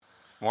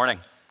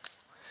Morning.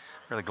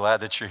 Really glad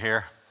that you're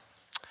here.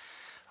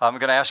 I'm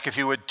going to ask if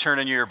you would turn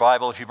in your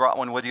Bible, if you brought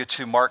one with you,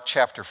 to Mark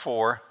chapter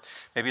 4.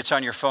 Maybe it's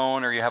on your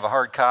phone or you have a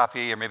hard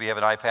copy or maybe you have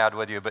an iPad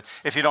with you. But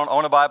if you don't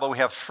own a Bible, we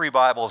have free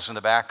Bibles in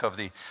the back of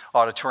the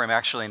auditorium,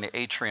 actually in the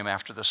atrium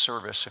after the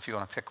service, if you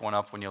want to pick one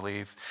up when you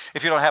leave.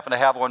 If you don't happen to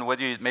have one with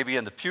you, maybe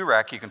in the pew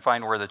rack, you can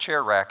find where the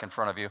chair rack in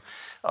front of you,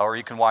 or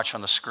you can watch on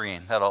the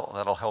screen.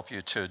 That'll help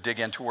you to dig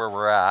into where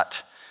we're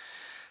at.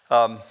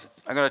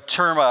 I'm going to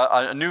term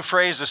a new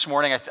phrase this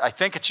morning. I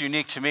think it's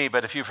unique to me,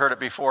 but if you've heard it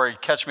before, you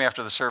catch me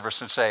after the service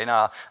and say,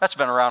 "No, that's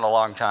been around a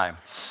long time."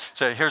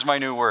 So here's my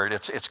new word.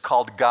 It's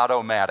called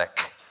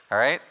God-o-matic, all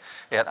right?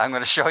 And I'm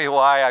going to show you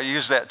why I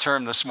use that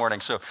term this morning.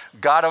 So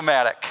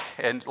God-o-matic.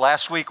 And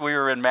last week we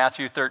were in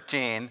Matthew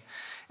 13,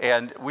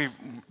 and we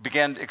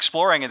began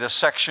exploring in this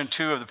section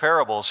 2 of the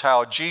parables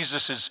how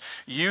Jesus is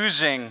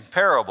using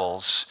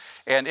parables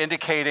and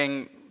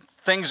indicating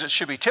things that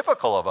should be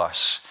typical of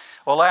us.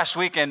 Well, last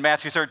week in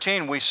Matthew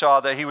 13, we saw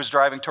that he was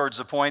driving towards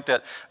the point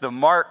that the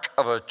mark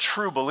of a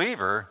true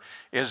believer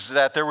is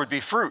that there would be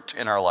fruit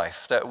in our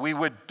life, that we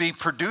would be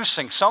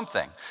producing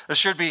something. There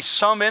should be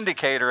some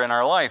indicator in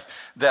our life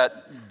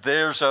that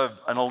there's an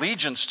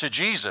allegiance to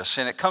Jesus,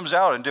 and it comes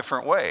out in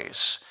different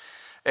ways.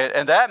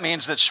 And that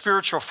means that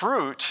spiritual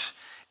fruit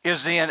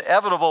is the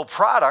inevitable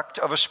product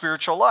of a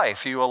spiritual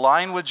life. You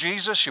align with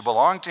Jesus, you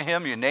belong to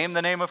him, you name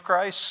the name of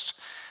Christ,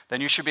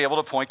 then you should be able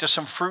to point to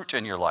some fruit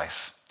in your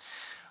life.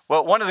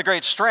 Well, one of the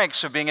great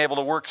strengths of being able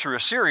to work through a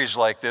series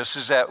like this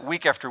is that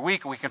week after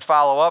week we can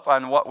follow up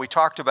on what we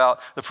talked about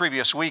the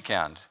previous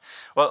weekend.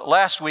 Well,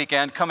 last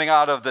weekend, coming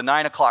out of the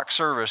 9 o'clock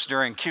service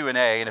during Q&A,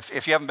 and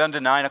if you haven't been to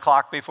 9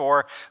 o'clock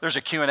before, there's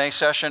a Q&A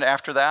session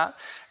after that.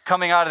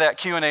 Coming out of that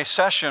Q&A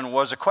session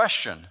was a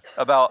question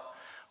about,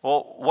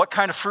 well, what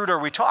kind of fruit are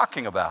we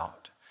talking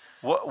about?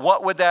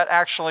 What would that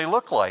actually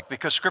look like?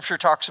 Because Scripture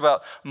talks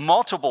about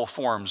multiple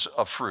forms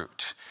of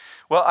fruit.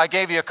 Well, I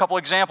gave you a couple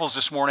examples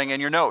this morning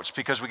in your notes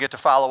because we get to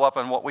follow up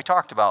on what we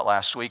talked about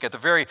last week. At the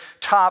very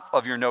top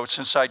of your notes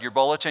inside your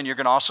bulletin, you're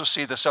going to also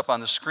see this up on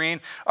the screen,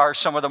 are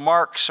some of the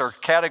marks or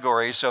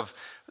categories of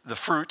the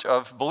fruit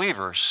of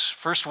believers.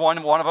 First one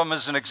of them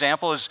as an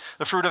example is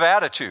the fruit of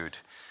attitude.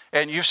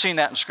 And you've seen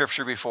that in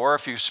Scripture before.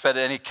 If you've spent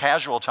any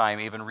casual time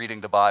even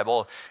reading the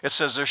Bible, it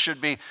says there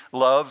should be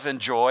love and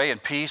joy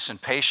and peace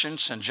and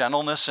patience and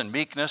gentleness and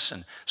meekness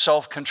and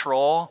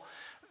self-control.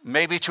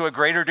 Maybe to a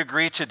greater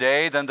degree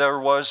today than there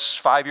was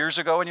 5 years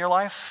ago in your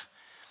life.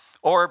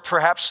 Or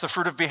perhaps the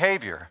fruit of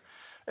behavior.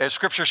 As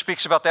Scripture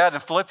speaks about that in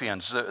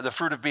Philippians, the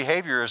fruit of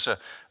behavior is a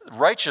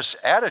righteous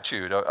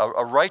attitude,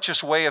 a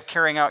righteous way of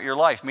carrying out your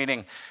life,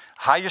 meaning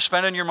how you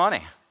spending your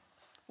money.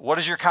 What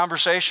does your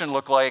conversation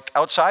look like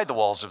outside the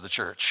walls of the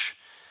church?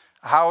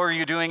 How are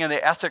you doing in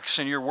the ethics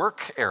in your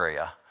work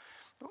area?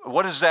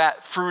 What does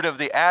that fruit of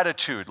the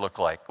attitude look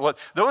like? Well,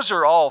 those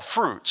are all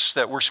fruits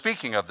that we're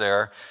speaking of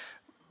there.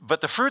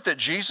 But the fruit that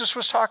Jesus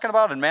was talking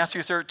about in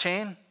Matthew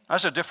 13,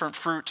 that's a different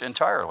fruit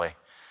entirely.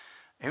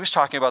 He was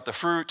talking about the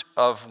fruit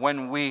of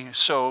when we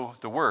sow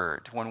the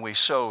word, when we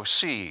sow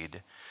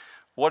seed.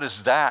 What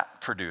is that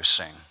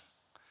producing?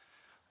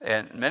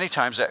 And many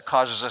times that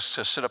causes us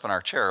to sit up in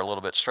our chair a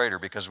little bit straighter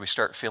because we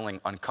start feeling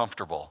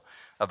uncomfortable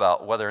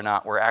about whether or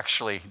not we're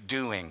actually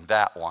doing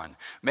that one.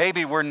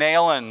 Maybe we're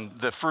nailing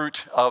the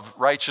fruit of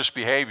righteous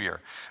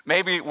behavior.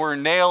 Maybe we're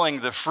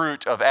nailing the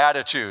fruit of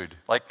attitude.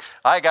 Like,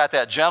 I got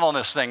that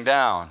gentleness thing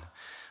down.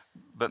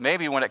 But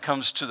maybe when it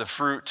comes to the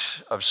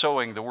fruit of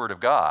sowing the word of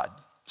God,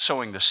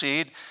 sowing the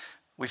seed,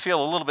 we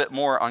feel a little bit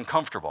more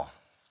uncomfortable.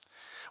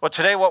 Well,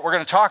 today what we're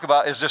going to talk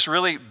about is this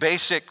really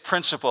basic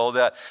principle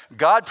that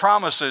God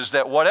promises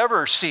that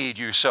whatever seed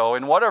you sow,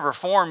 in whatever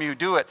form you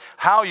do it,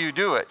 how you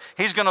do it,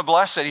 he's going to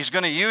bless it, he's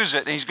going to use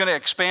it, and he's going to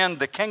expand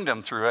the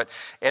kingdom through it.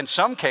 In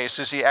some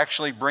cases, he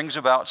actually brings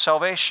about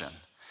salvation.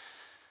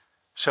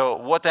 So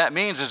what that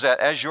means is that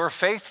as you're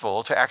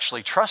faithful to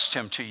actually trust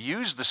him to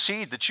use the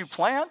seed that you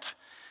plant,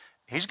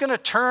 he's going to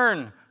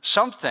turn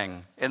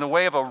something in the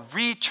way of a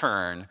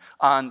return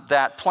on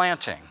that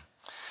planting.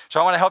 So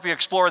I want to help you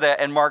explore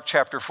that in Mark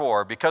chapter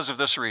 4 because of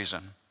this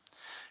reason.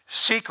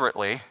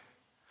 Secretly,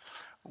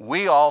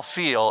 we all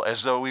feel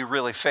as though we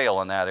really fail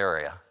in that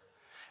area.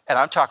 And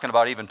I'm talking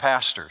about even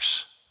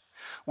pastors.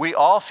 We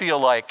all feel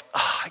like,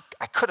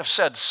 I could have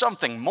said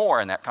something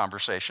more in that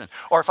conversation.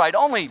 Or if I'd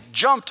only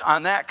jumped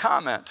on that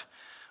comment.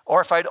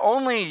 Or if I'd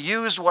only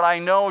used what I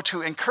know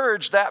to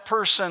encourage that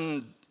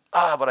person,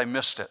 but I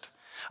missed it.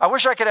 I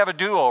wish I could have a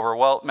do-over.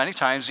 Well, many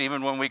times,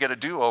 even when we get a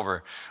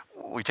do-over,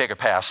 we take a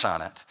pass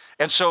on it.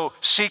 And so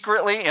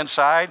secretly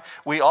inside,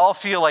 we all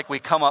feel like we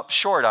come up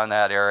short on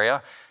that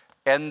area,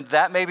 and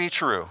that may be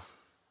true.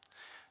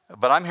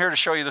 But I'm here to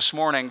show you this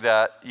morning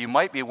that you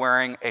might be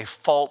wearing a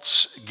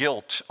false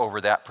guilt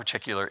over that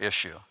particular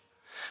issue.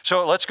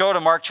 So let's go to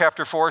Mark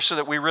chapter 4 so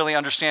that we really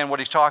understand what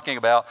he's talking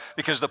about,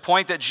 because the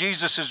point that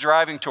Jesus is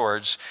driving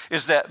towards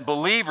is that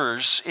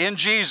believers in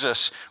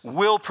Jesus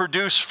will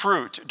produce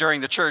fruit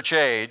during the church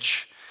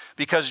age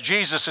because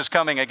Jesus is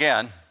coming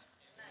again.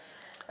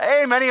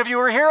 Hey, many of you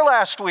were here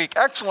last week.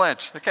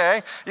 Excellent.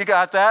 Okay, you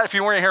got that. If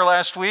you weren't here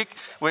last week,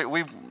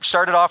 we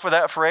started off with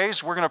that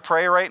phrase. We're going to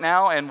pray right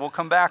now, and we'll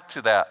come back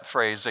to that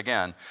phrase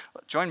again.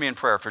 Join me in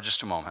prayer for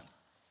just a moment.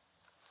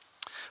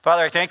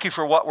 Father, I thank you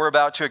for what we're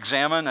about to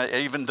examine.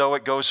 Even though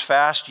it goes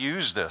fast,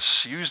 use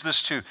this. Use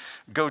this to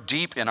go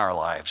deep in our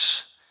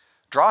lives.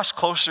 Draw us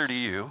closer to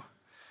you.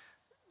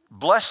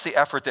 Bless the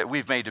effort that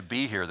we've made to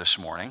be here this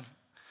morning.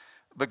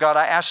 But God,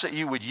 I ask that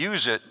you would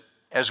use it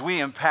as we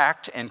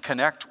impact and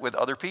connect with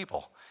other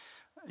people.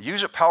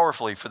 Use it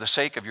powerfully for the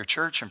sake of your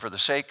church and for the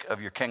sake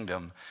of your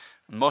kingdom.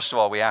 And most of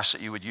all, we ask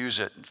that you would use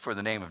it for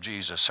the name of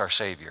Jesus, our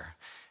Savior.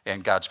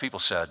 And God's people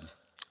said,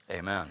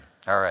 amen.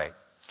 All right.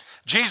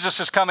 Jesus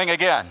is coming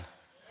again,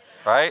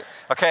 right?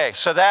 Okay,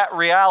 so that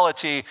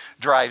reality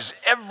drives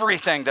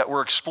everything that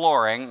we're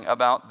exploring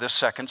about this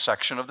second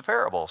section of the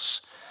parables.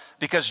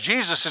 Because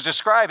Jesus is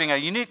describing a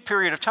unique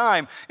period of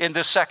time in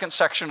this second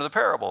section of the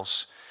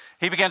parables.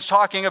 He begins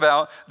talking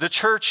about the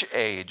church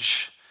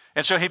age.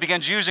 And so he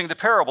begins using the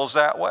parables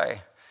that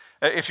way.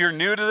 If you're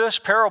new to this,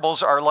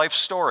 parables are life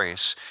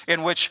stories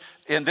in which,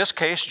 in this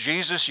case,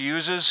 Jesus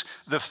uses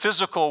the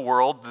physical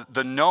world,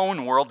 the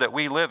known world that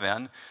we live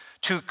in,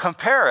 to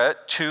compare it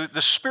to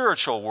the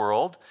spiritual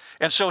world.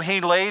 And so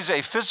he lays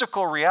a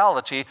physical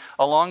reality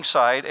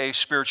alongside a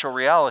spiritual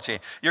reality.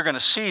 You're going to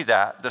see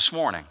that this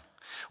morning.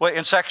 Well,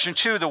 in section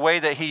 2, the way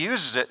that he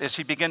uses it is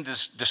he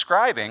begins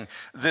describing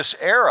this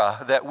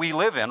era that we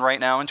live in right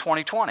now in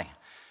 2020.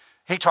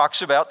 He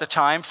talks about the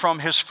time from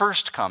his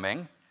first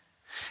coming,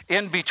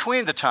 in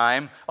between the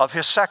time of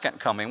his second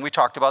coming. We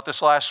talked about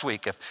this last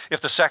week.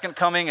 If the second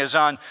coming is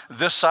on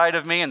this side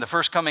of me and the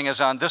first coming is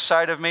on this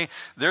side of me,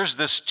 there's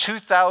this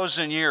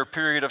 2,000-year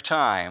period of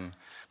time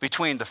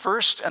between the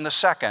first and the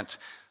second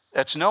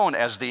that's known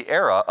as the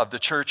era of the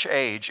church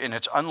age, and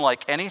it's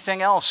unlike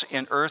anything else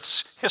in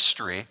Earth's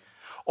history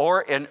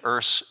or in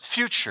Earth's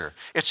future.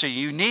 It's a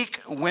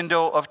unique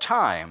window of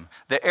time,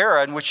 the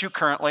era in which you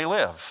currently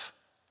live.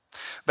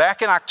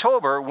 Back in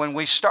October, when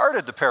we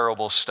started the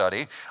parable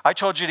study, I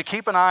told you to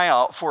keep an eye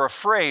out for a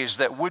phrase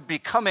that would be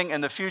coming in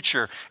the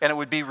future, and it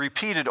would be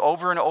repeated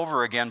over and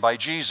over again by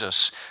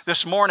Jesus.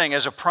 This morning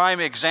is a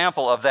prime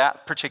example of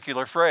that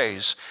particular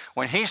phrase,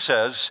 when he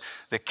says,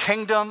 the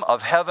kingdom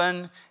of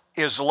heaven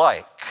is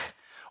like,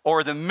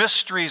 or the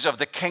mysteries of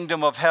the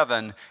kingdom of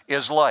heaven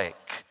is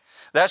like.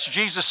 That's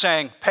Jesus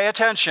saying, pay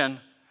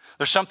attention.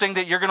 There's something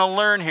that you're going to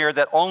learn here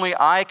that only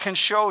I can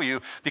show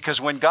you,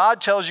 because when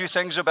God tells you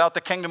things about the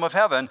kingdom of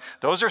heaven,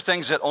 those are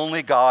things that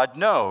only God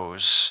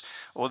knows.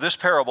 Well, this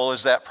parable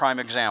is that prime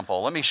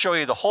example. Let me show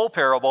you the whole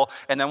parable,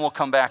 and then we'll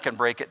come back and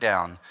break it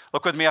down.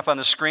 Look with me up on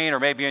the screen, or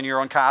maybe in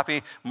your own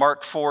copy,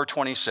 Mark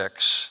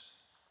 4:26.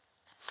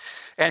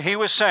 And he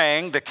was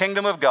saying, the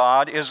kingdom of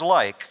God is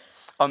like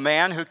a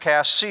man who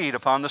casts seed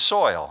upon the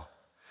soil.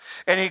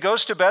 And he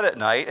goes to bed at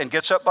night and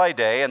gets up by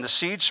day, and the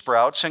seed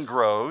sprouts and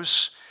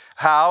grows.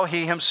 How,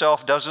 he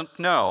himself doesn't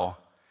know.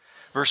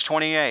 Verse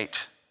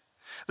 28,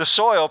 the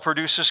soil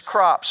produces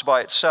crops by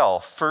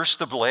itself. First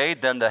the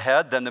blade, then the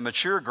head, then the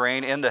mature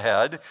grain in the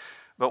head.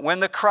 But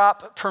when the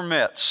crop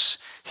permits,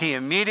 he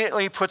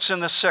immediately puts in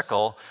the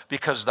sickle,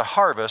 because the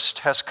harvest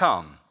has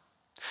come.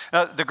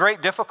 Now, the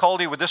great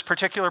difficulty with this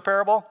particular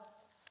parable,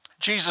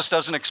 Jesus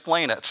doesn't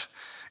explain it.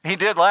 He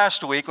did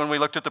last week when we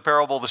looked at the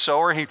parable of the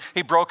sower.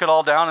 He broke it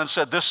all down and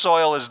said, this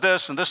soil is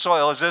this and this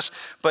soil is this,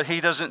 but he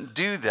doesn't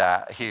do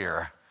that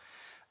here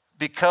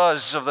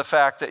because of the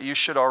fact that you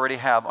should already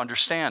have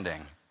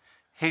understanding.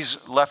 He's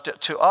left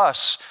it to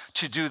us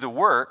to do the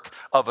work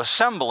of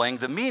assembling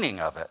the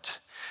meaning of it.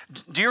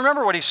 Do you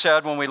remember what he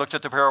said when we looked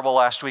at the parable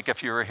last week,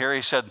 if you were here?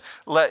 He said,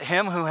 let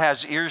him who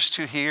has ears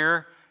to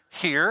hear,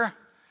 hear.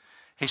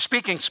 He's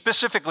speaking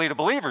specifically to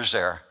believers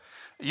there.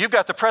 You've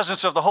got the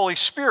presence of the Holy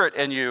Spirit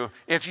in you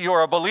if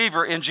you're a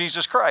believer in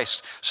Jesus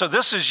Christ. So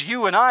this is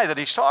you and I that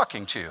he's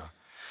talking to.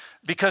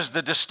 Because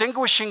the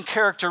distinguishing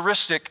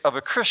characteristic of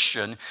a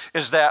Christian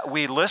is that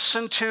we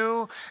listen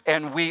to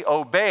and we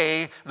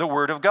obey the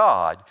Word of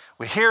God.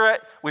 We hear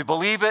it, we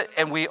believe it,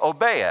 and we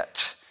obey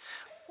it.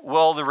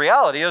 Well, the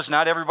reality is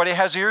not everybody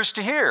has ears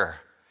to hear.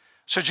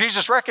 So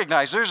Jesus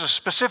recognized there's a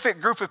specific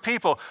group of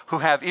people who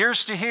have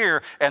ears to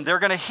hear, and they're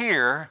going to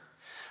hear.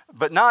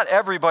 But not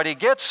everybody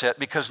gets it,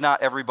 because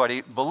not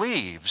everybody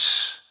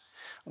believes.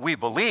 We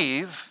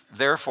believe,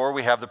 therefore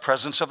we have the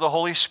presence of the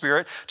Holy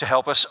Spirit to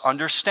help us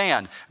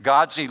understand.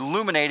 God's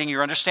illuminating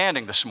your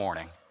understanding this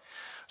morning.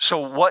 So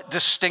what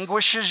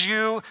distinguishes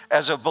you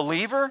as a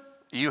believer?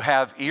 You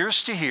have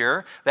ears to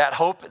hear. That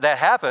hope that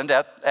happened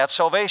at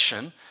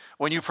salvation.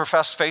 When you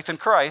professed faith in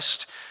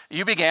Christ,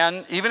 you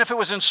began, even if it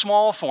was in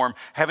small form,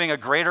 having a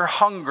greater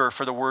hunger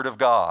for the Word of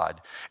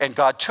God. And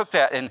God took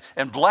that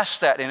and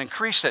blessed that and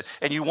increased it,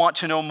 and you want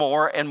to know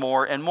more and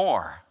more and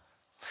more.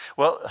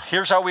 Well,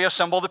 here's how we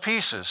assemble the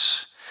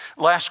pieces.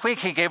 Last week,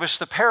 he gave us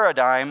the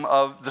paradigm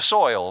of the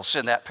soils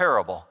in that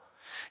parable.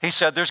 He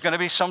said there's going to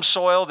be some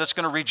soil that's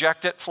going to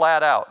reject it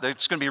flat out.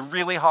 It's going to be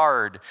really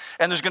hard.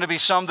 And there's going to be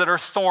some that are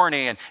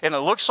thorny. And it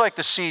looks like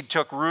the seed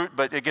took root,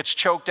 but it gets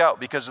choked out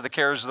because of the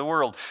cares of the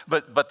world.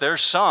 But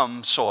there's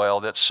some soil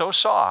that's so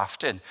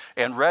soft and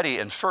ready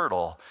and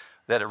fertile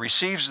that it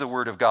receives the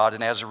word of God,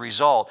 and as a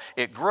result,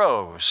 it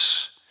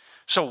grows.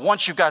 So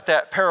once you've got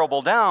that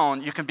parable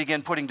down, you can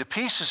begin putting the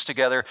pieces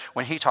together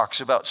when he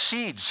talks about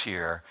seeds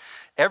here.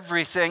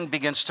 Everything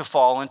begins to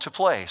fall into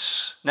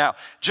place. Now,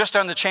 just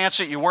on the chance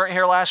that you weren't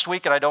here last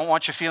week and I don't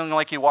want you feeling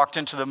like you walked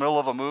into the middle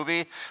of a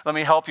movie, let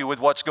me help you with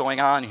what's going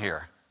on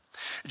here.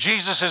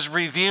 Jesus is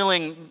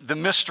revealing the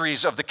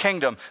mysteries of the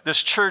kingdom,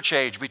 this church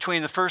age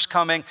between the first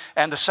coming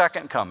and the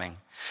second coming.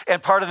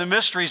 And part of the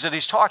mysteries that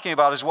he's talking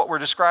about is what we're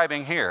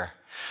describing here.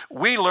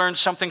 We learned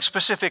something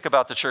specific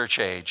about the church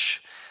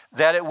age,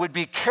 that it would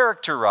be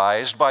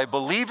characterized by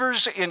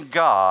believers in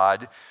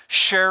God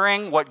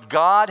sharing what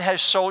God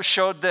has so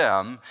showed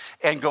them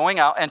and going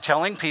out and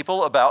telling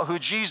people about who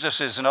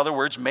Jesus is. In other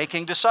words,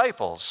 making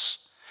disciples.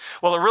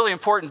 Well, a really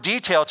important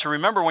detail to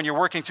remember when you're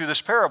working through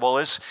this parable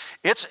is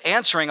it's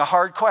answering a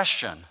hard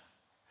question.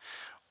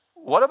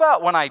 What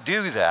about when I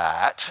do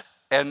that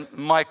and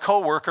my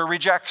coworker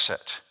rejects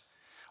it?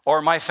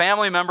 Or my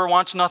family member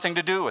wants nothing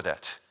to do with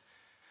it?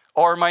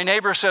 Or my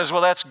neighbor says,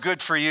 well, that's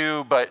good for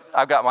you, but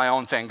I've got my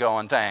own thing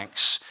going,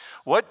 thanks.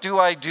 What do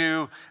I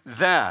do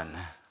then?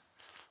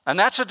 And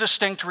that's a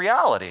distinct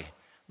reality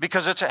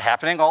because it's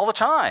happening all the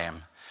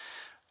time.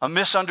 A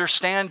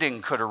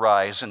misunderstanding could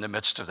arise in the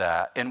midst of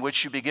that, in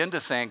which you begin to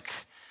think,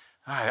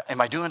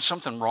 am I doing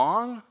something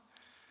wrong?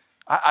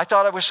 I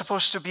thought I was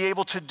supposed to be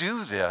able to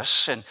do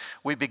this. And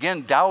we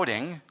begin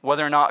doubting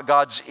whether or not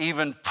God's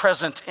even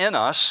present in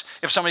us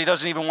if somebody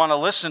doesn't even want to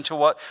listen to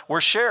what we're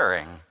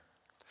sharing.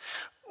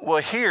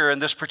 Well, here in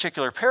this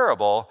particular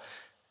parable,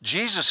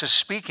 Jesus is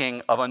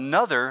speaking of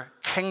another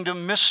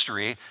kingdom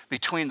mystery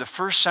between the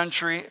first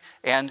century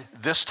and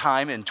this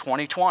time in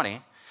 2020,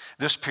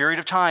 this period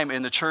of time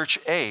in the church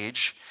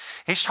age.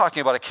 He's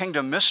talking about a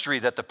kingdom mystery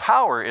that the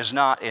power is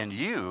not in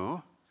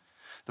you.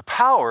 The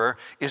power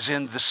is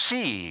in the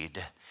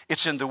seed.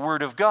 It's in the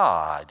word of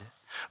God.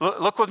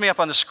 Look with me up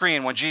on the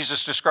screen when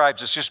Jesus describes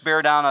this. Just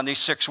bear down on these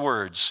 6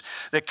 words.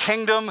 The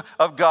kingdom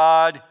of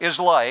God is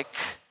like...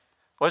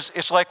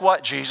 It's like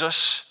what,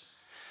 Jesus?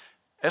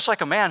 It's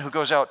like a man who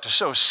goes out to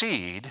sow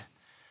seed,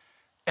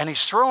 and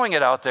he's throwing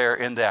it out there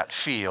in that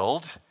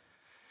field,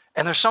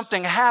 and there's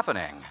something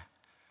happening.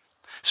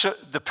 So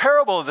the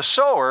parable of the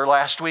sower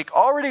last week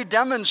already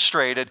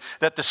demonstrated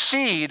that the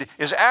seed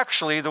is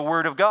actually the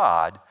word of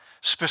God,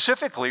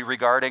 specifically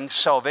regarding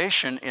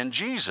salvation in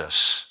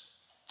Jesus.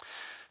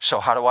 So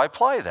how do I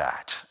apply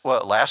that?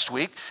 Well, last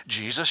week,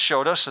 Jesus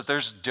showed us that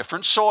there's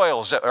different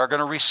soils that are going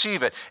to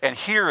receive it and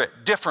hear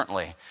it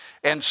differently.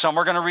 And some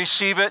are going to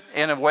receive it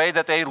in a way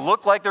that they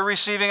look like they're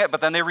receiving it,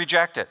 but then they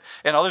reject it.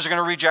 And others are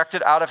going to reject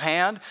it out of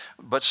hand,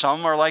 but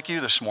some are like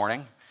you this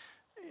morning.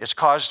 It's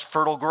caused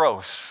fertile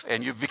growth,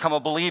 and you've become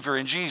a believer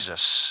in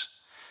Jesus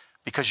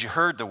because you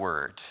heard the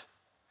word.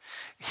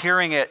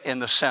 Hearing it in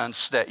the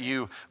sense that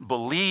you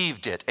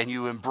believed it and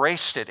you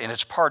embraced it and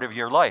it's part of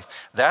your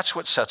life. That's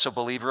what sets a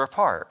believer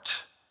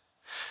apart.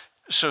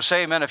 So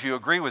say amen if you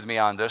agree with me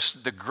on this.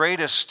 The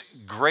greatest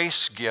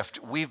grace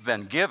gift we've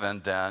been given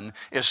then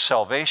is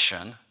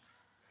salvation.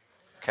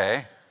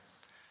 Okay?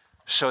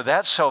 So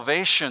that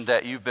salvation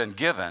that you've been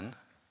given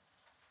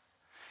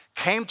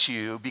came to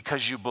you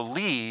because you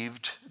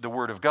believed the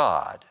word of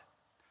God.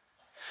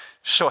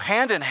 So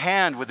hand in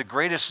hand with the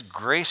greatest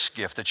grace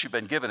gift that you've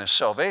been given as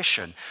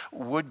salvation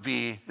would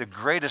be the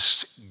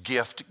greatest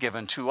gift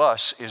given to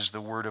us is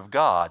the word of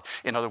God.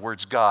 In other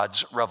words,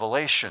 God's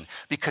revelation.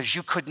 Because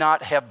you could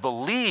not have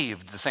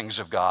believed the things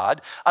of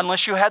God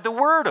unless you had the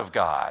word of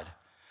God.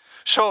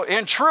 So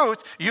in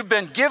truth, you've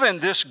been given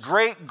this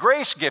great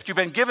grace gift. You've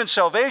been given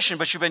salvation,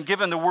 but you've been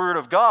given the word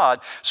of God.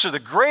 So the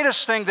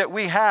greatest thing that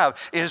we have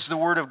is the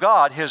word of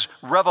God, his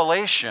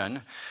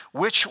revelation,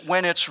 which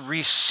when it's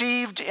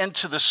received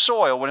into the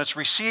soil, when it's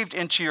received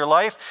into your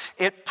life,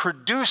 it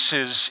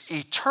produces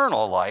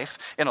eternal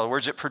life. In other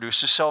words, it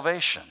produces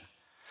salvation.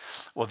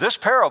 Well, this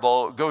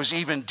parable goes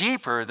even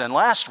deeper than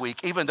last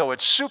week, even though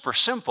it's super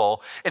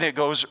simple and it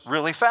goes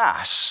really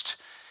fast.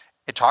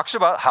 It talks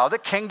about how the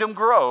kingdom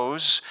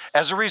grows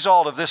as a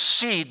result of this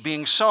seed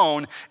being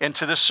sown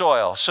into the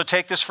soil. So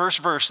take this first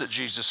verse that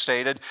Jesus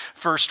stated,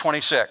 verse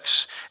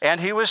 26.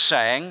 And he was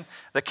saying,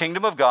 the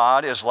kingdom of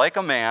God is like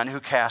a man who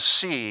casts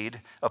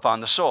seed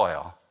upon the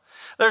soil.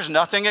 There's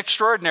nothing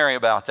extraordinary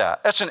about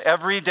that. That's an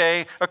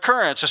everyday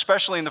occurrence,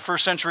 especially in the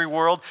first century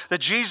world that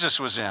Jesus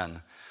was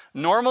in.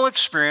 Normal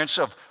experience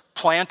of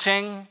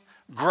planting,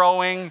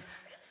 growing,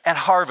 and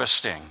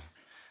harvesting.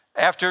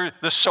 After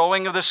the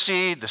sowing of the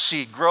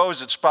seed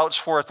grows, it sprouts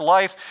forth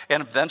life,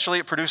 and eventually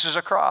it produces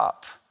a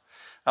crop.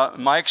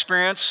 In my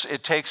experience,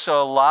 it takes a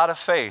lot of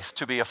faith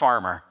to be a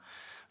farmer.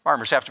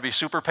 Farmers have to be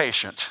super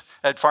patient.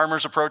 I had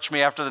farmers approach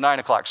me after the 9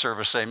 o'clock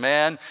service, say,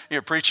 man,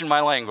 you're preaching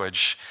my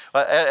language.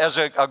 As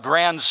a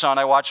grandson,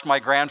 I watched my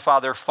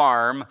grandfather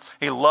farm.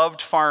 He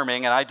loved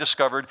farming, and I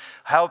discovered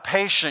how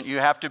patient you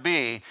have to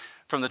be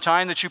from the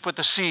time that you put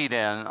the seed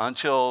in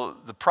until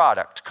the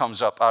product comes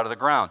up out of the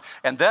ground.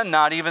 And then,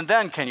 not even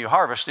then can you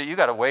harvest it. You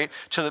got to wait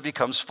till it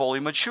becomes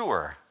fully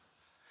mature.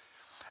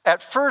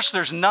 At first,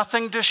 there's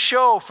nothing to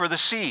show for the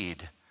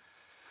seed.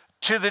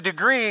 To the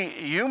degree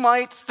you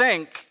might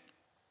think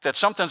that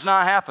something's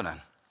not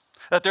happening,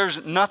 that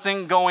there's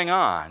nothing going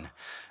on.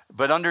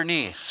 But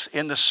underneath,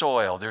 in the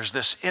soil, there's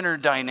this inner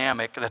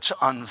dynamic that's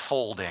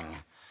unfolding.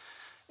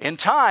 In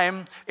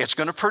time, it's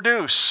going to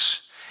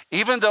produce.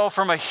 Even though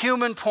from a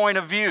human point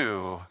of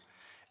view,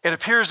 it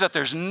appears that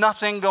there's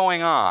nothing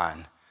going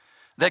on,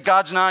 that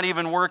God's not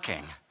even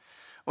working.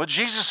 Well,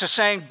 Jesus is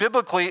saying,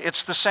 biblically,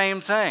 it's the same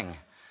thing.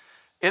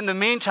 In the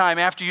meantime,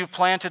 after you've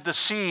planted the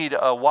seed,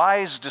 a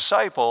wise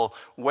disciple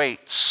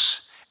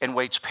waits and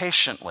waits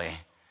patiently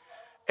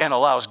and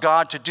allows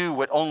God to do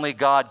what only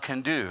God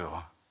can do.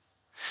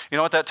 You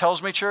know what that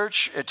tells me,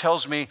 church? It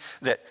tells me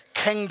that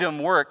kingdom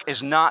work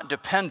is not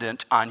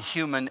dependent on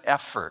human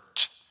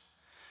effort.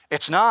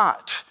 It's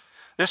not.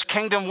 This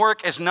kingdom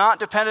work is not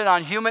dependent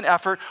on human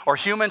effort or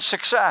human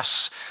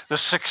success. The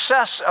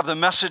success of the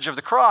message of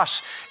the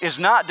cross is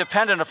not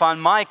dependent upon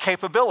my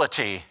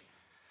capability,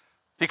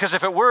 because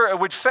if it were, it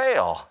would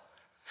fail.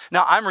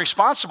 Now, I'm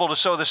responsible to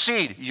sow the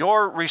seed.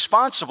 You're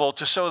responsible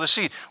to sow the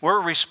seed.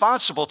 We're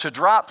responsible to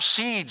drop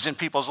seeds in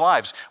people's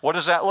lives. What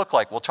does that look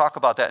like? We'll talk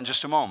about that in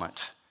just a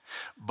moment.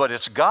 But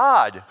it's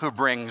God who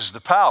brings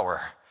the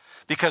power,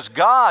 because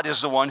God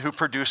is the one who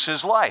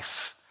produces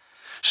life.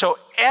 So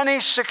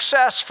any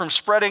success from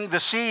spreading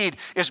the seed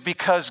is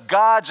because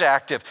God's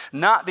active,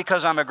 not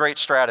because I'm a great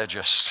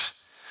strategist,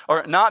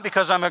 or not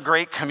because I'm a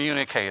great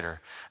communicator,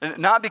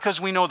 not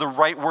because we know the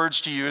right words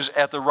to use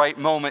at the right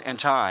moment in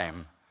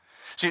time.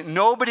 See,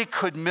 nobody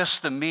could miss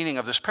the meaning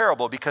of this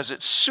parable because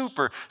it's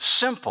super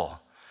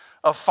simple.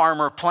 A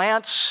farmer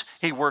plants,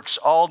 he works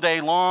all day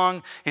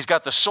long, he's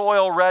got the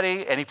soil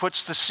ready, and he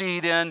puts the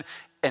seed in,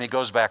 and he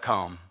goes back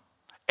home.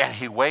 And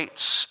he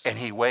waits, and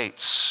he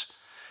waits.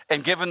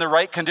 And given the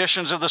right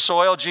conditions of the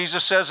soil,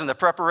 Jesus says in the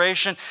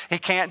preparation, he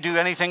can't do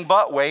anything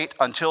but wait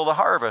until the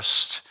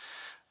harvest.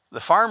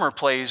 The farmer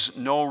plays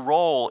no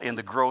role in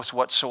the growth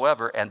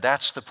whatsoever, and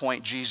that's the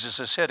point Jesus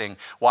is hitting.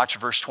 Watch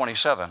verse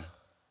 27.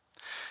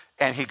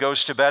 And he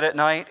goes to bed at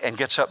night and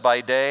gets up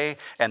by day,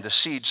 and the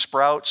seed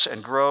sprouts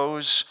and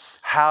grows.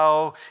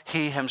 How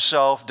he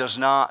himself does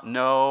not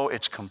know.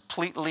 It's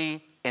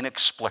completely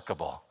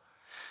inexplicable.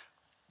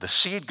 The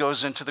seed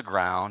goes into the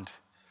ground,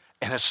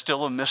 and it's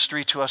still a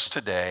mystery to us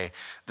today.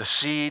 The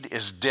seed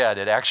is dead.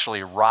 It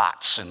actually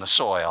rots in the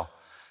soil.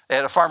 I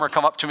had a farmer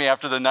come up to me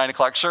after the 9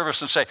 o'clock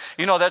service and say,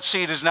 you know, that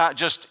seed is not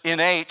just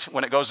innate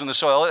when it goes in the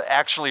soil. It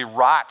actually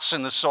rots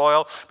in the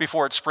soil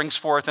before it springs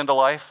forth into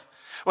life.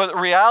 Well, the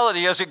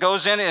reality is it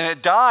goes in and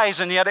it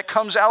dies, and yet it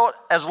comes out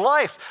as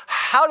life.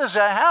 How does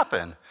that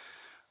happen?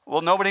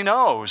 Well, nobody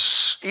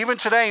knows. Even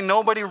today,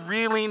 nobody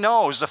really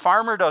knows. The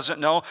farmer doesn't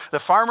know. The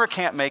farmer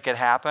can't make it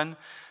happen.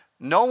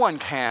 No one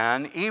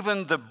can.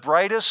 Even the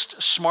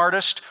brightest,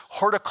 smartest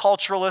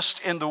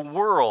horticulturalist in the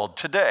world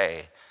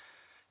today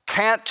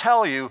can't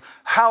tell you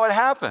how it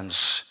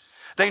happens.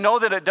 They know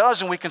that it does,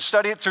 and we can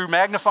study it through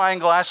magnifying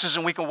glasses,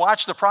 and we can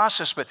watch the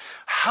process, but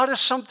how does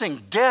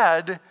something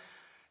dead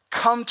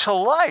come to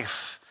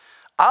life?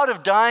 Out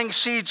of dying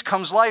seeds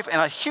comes life,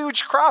 and a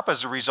huge crop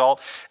as a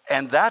result,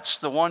 and that's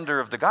the wonder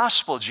of the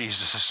gospel,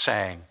 Jesus is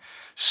saying.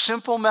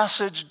 Simple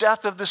message,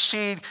 death of the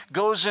seed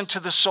goes into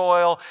the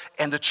soil,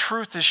 and the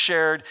truth is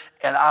shared,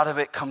 and out of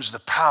it comes the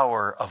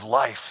power of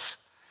life.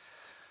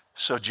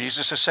 So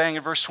Jesus is saying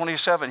in verse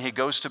 27, he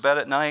goes to bed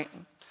at night,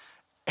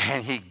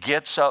 and he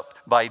gets up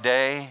by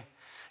day,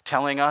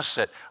 telling us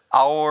that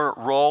our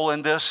role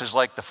in this is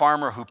like the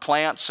farmer who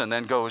plants and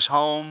then goes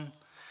home.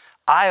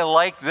 I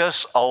like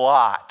this a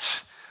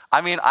lot. I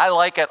mean, I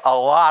like it a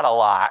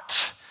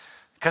lot,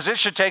 because it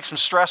should take some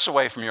stress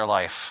away from your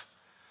life.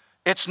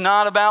 It's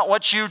not about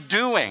what you're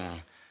doing.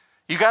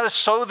 You got to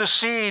sow the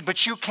seed,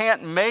 but you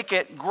can't make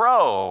it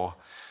grow.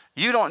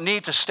 You don't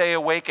need to stay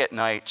awake at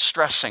night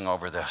stressing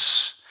over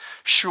this.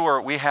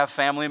 Sure, we have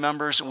family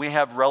members, we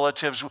have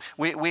relatives,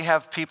 we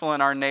have people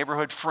in our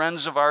neighborhood,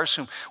 friends of ours,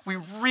 whom we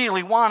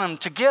really want them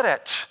to get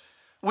it.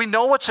 We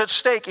know what's at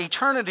stake.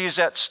 Eternity is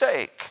at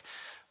stake.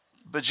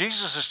 But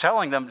Jesus is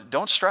telling them,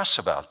 don't stress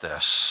about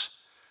this.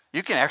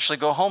 You can actually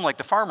go home like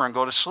the farmer and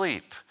go to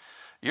sleep.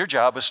 Your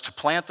job is to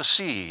plant the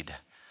seed.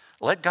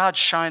 Let God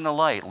shine the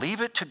light.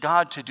 Leave it to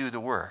God to do the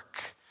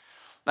work.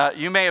 Now,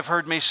 you may have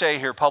heard me say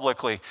here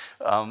publicly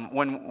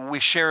when we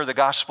share the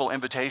gospel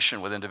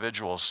invitation with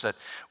individuals that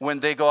when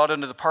they go out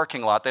into the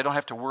parking lot, they don't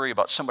have to worry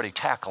about somebody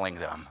tackling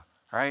them,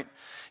 right?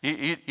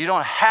 You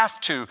don't have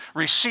to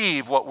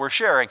receive what we're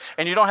sharing,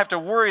 and you don't have to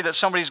worry that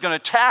somebody's going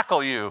to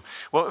tackle you.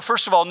 Well,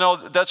 first of all, no,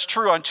 that's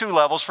true on two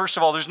levels. First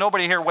of all, there's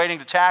nobody here waiting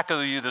to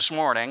tackle you this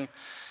morning.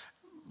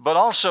 But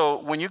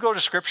also, when you go to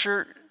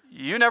Scripture,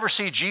 you never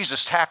see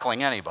Jesus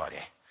tackling anybody.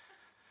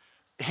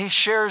 He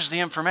shares the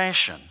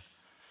information,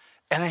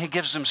 and then he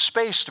gives them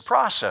space to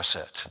process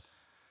it.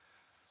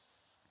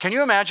 Can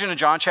you imagine in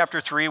John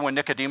chapter 3 when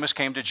Nicodemus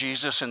came to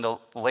Jesus in the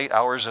late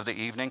hours of the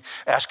evening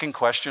asking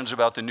questions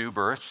about the new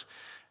birth?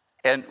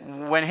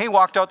 And when he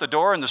walked out the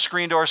door and the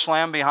screen door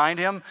slammed behind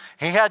him,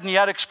 he hadn't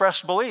yet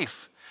expressed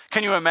belief.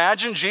 Can you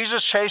imagine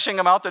Jesus chasing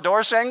him out the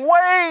door saying,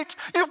 "Wait,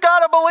 you've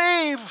got to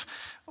believe"?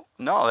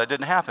 No, that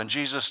didn't happen.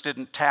 Jesus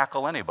didn't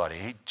tackle anybody.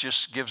 He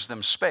just gives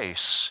them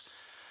space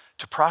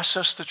to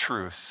process the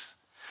truth,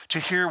 to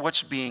hear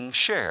what's being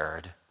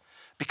shared,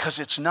 because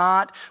it's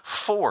not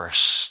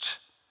forced.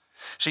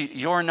 See,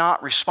 you're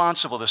not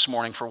responsible this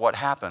morning for what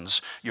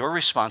happens. You're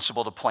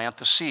responsible to plant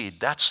the seed.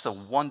 That's the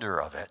wonder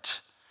of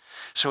it.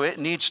 So it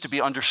needs to be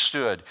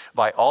understood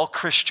by all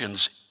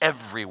Christians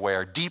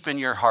everywhere, deep in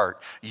your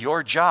heart.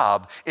 Your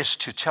job is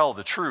to tell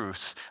the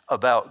truth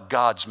about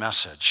God's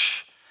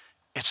message.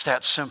 It's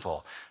that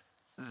simple.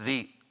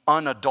 The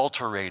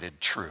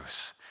unadulterated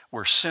truth.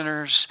 We're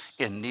sinners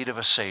in need of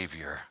a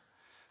Savior.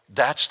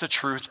 That's the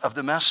truth of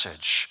the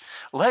message.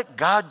 Let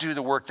God do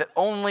the work that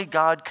only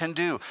God can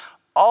do.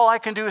 All I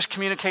can do is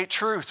communicate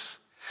truth.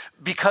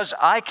 Because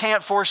I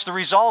can't force the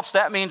results,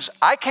 that means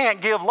I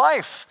can't give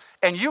life.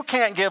 And you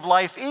can't give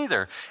life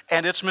either.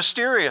 And it's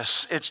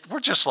mysterious.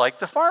 We're just like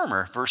the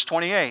farmer. Verse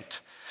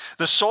 28.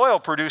 The soil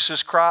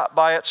produces crop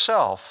by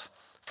itself.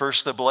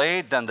 First the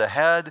blade, then the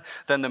head,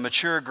 then the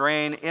mature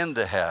grain in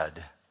the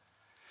head.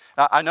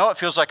 Now, I know it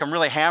feels like I'm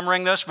really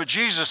hammering this, but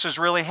Jesus is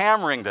really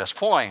hammering this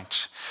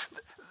point.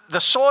 The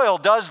soil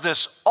does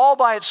this all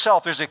by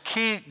itself. There's a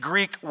key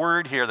Greek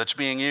word here that's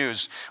being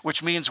used,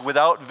 which means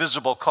without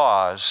visible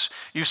cause.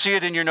 You see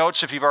it in your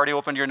notes if you've already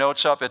opened your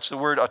notes up. It's the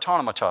word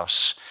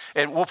automatos.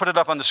 And we'll put it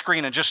up on the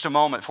screen in just a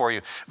moment for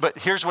you. But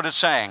here's what it's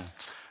saying.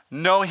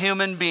 No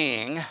human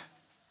being,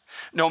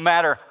 no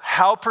matter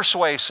how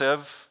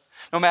persuasive,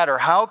 no matter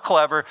how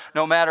clever,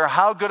 no matter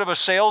how good of a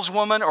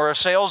saleswoman or a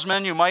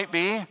salesman you might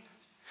be,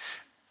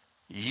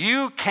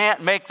 you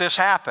can't make this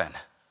happen.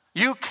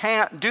 You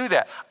can't do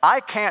that. I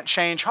can't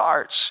change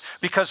hearts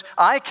because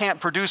I can't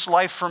produce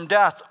life from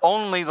death.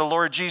 Only the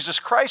Lord Jesus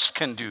Christ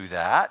can do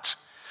that.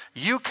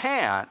 You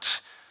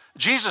can't.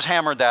 Jesus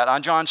hammered that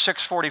on John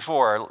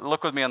 6:44.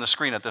 Look with me on the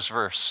screen at this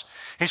verse.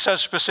 He says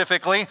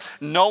specifically,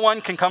 "No one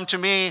can come to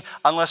me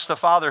unless the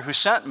Father who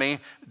sent me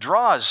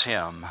draws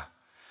him."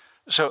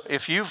 So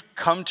if you've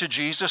come to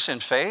Jesus in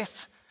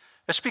faith,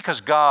 it's because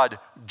God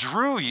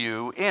drew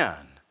you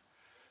in.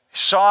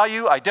 Saw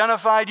you,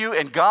 identified you,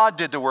 and God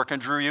did the work and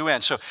drew you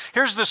in. So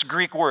here's this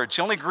Greek word. It's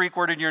the only Greek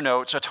word in your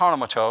notes,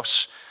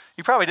 automatos.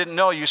 You probably didn't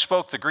know you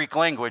spoke the Greek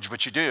language,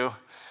 but you do,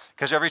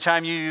 because every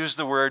time you use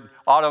the word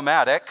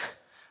automatic,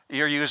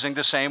 you're using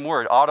the same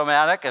word.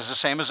 Automatic is the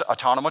same as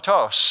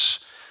automatos.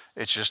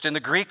 It's just in the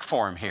Greek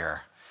form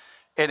here.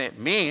 And it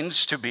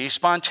means to be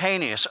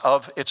spontaneous,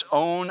 of its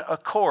own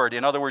accord.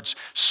 In other words,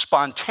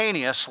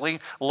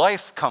 spontaneously,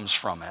 life comes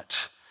from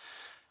it.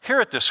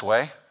 Hear it this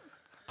way.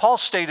 Paul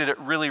stated it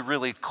really,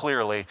 really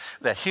clearly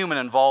that human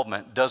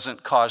involvement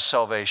doesn't cause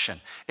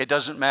salvation. It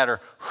doesn't matter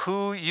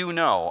who you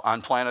know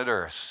on planet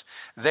Earth.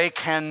 They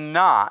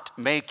cannot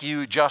make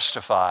you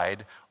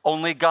justified.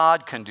 Only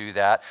God can do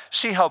that.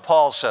 See how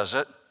Paul says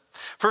it.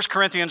 1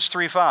 Corinthians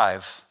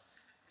 3:5.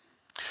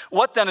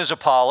 What then is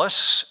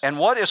Apollos and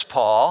what is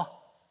Paul?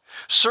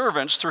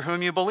 Servants through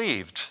whom you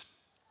believed,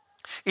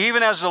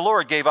 even as the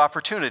Lord gave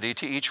opportunity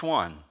to each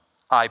one.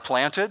 I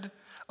planted,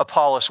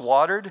 Apollos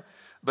watered,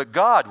 but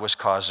God was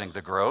causing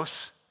the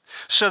growth.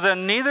 So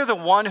then neither the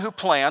one who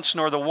plants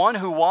nor the one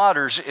who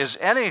waters is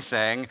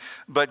anything,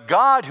 but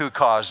God who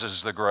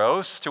causes the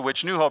growth, to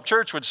which New Hope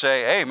Church would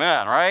say,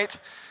 amen, right?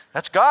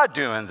 That's God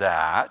doing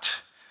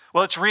that.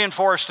 Well, it's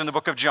reinforced in the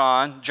book of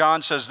John.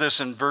 John says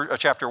this in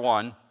chapter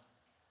 1.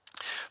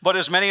 But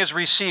as many as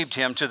received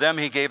him, to them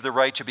he gave the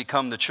right to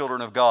become the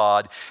children of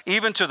God,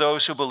 even to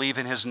those who believe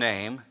in his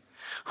name,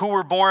 who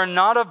were born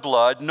not of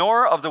blood,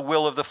 nor of the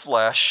will of the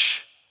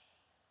flesh,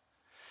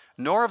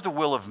 nor of the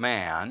will of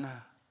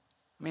man.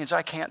 It means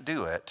I can't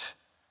do it,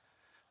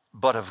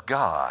 but of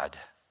God.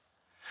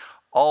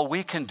 All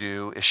we can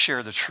do is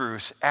share the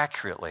truth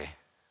accurately.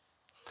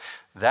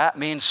 That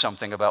means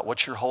something about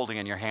what you're holding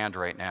in your hand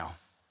right now.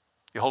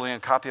 You're holding a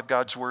copy of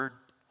God's word.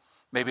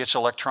 Maybe it's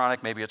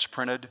electronic, maybe it's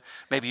printed.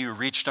 Maybe you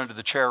reached under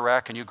the chair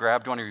rack and you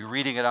grabbed one, or you're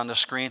reading it on the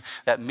screen.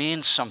 That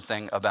means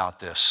something about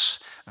this.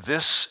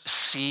 This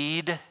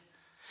seed,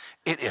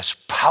 it is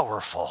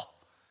powerful.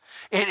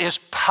 It is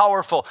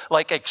powerful,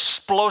 like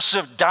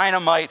explosive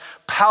dynamite,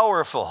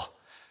 powerful.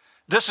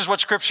 This is what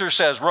Scripture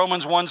says,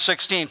 Romans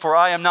 1:16, for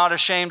I am not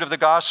ashamed of the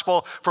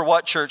gospel. For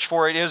what, church?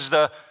 For it is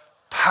the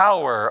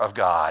power of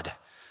God.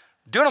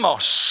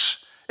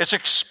 Dunamos. It's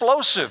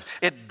explosive.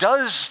 It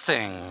does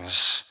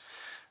things.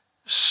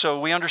 So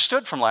we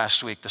understood from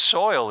last week, the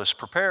soil is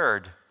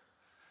prepared.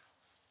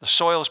 The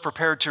soil is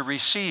prepared to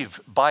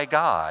receive by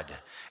God.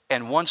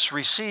 And once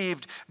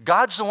received,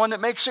 God's the one that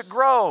makes it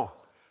grow.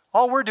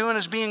 All we're doing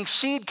is being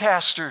seed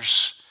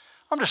casters.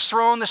 I'm just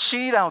throwing the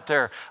seed out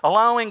there,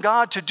 allowing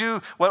God to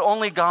do what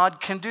only God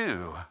can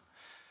do.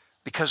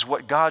 Because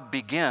what God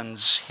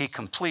begins, he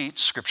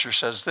completes. Scripture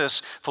says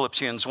this,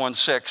 Philippians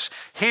 1:6,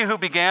 he who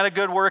began a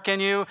good work in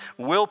you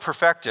will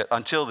perfect it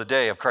until the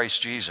day of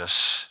Christ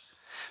Jesus.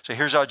 So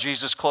here's how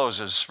Jesus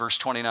closes, verse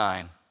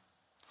 29.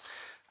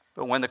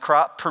 But when the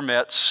crop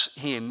permits,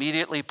 he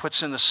immediately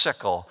puts in the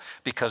sickle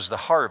because the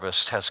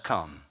harvest has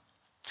come.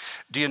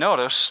 Do you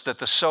notice that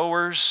the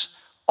sower's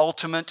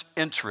ultimate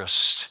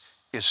interest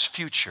is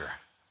future?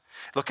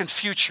 Looking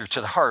future to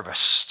the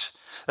harvest,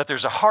 that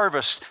there's a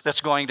harvest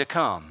that's going to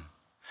come.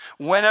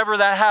 Whenever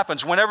that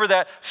happens, whenever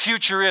that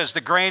future is, the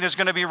grain is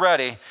going to be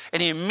ready,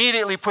 and he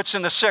immediately puts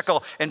in the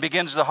sickle and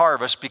begins the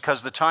harvest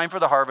because the time for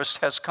the harvest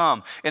has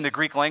come. In the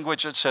Greek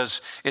language, it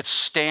says it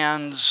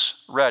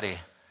stands ready.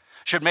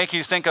 Should make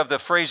you think of the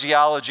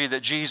phraseology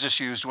that Jesus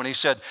used when he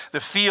said,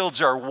 the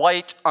fields are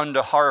white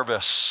unto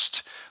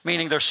harvest,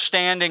 meaning they're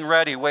standing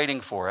ready,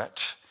 waiting for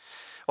it.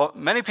 Well,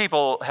 many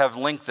people have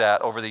linked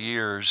that over the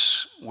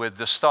years with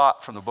this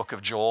thought from the book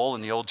of Joel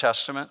in the Old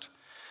Testament,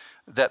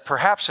 that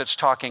perhaps it's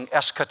talking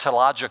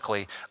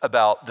eschatologically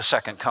about the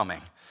second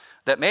coming.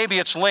 That maybe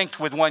it's linked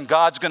with when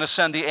God's going to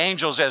send the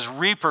angels as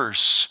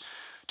reapers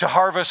to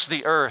harvest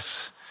the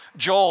earth.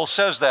 Joel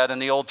says that in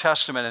the Old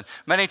Testament, and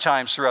many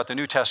times throughout the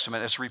New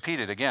Testament it's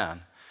repeated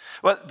again.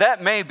 Well,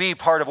 that may be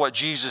part of what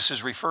Jesus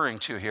is referring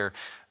to here,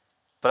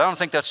 but I don't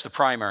think that's the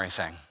primary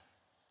thing.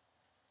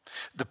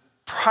 The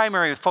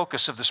primary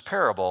focus of this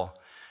parable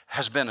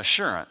has been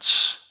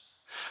assurance.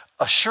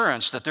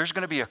 Assurance that there's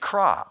going to be a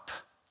crop.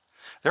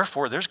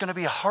 Therefore, there's going to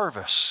be a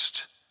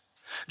harvest.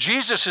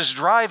 Jesus is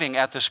driving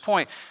at this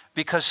point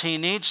because he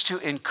needs to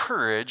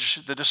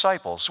encourage the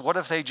disciples. What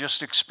have they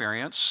just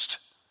experienced?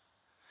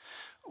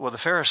 Well, the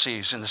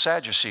Pharisees and the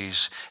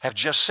Sadducees have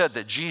just said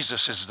that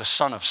Jesus is the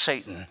son of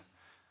Satan.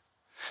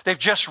 They've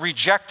just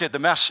rejected the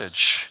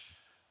message.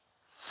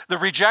 The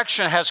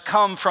rejection has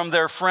come from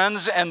their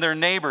friends and their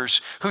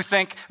neighbors who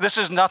think this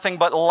is nothing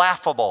but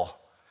laughable.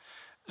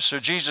 So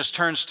Jesus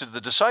turns to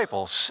the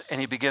disciples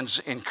and he begins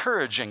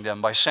encouraging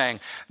them by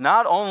saying,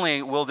 not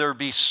only will there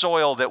be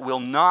soil that will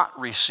not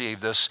receive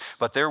this,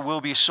 but there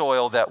will be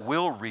soil that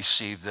will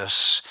receive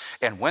this.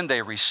 And when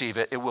they receive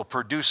it, it will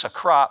produce a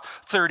crop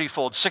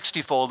 30-fold,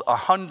 60-fold,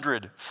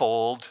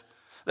 100-fold.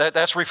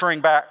 That's referring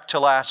back to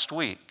last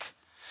week.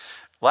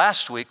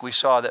 Last week we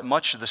saw that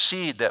much of the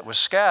seed that was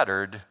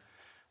scattered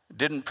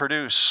didn't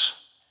produce.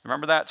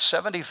 Remember that?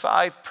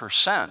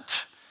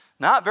 75%.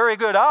 Not very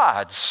good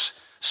odds.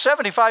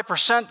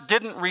 75%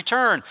 didn't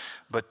return,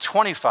 but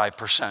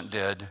 25%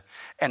 did.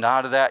 And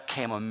out of that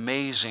came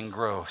amazing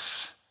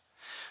growth.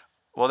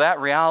 Well,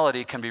 that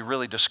reality can be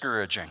really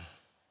discouraging.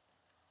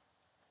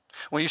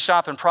 When you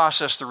stop and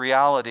process the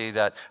reality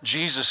that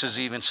Jesus is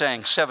even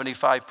saying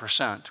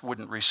 75%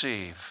 wouldn't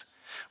receive.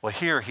 Well,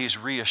 here he's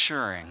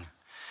reassuring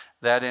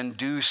that in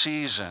due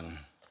season,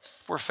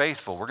 if we're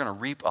faithful, we're going to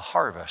reap a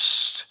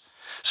harvest.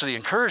 So the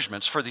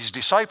encouragements for these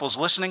disciples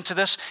listening to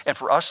this and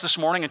for us this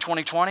morning in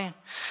 2020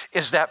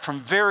 is that from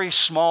very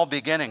small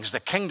beginnings, the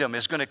kingdom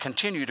is going to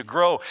continue to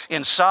grow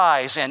in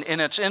size and in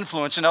its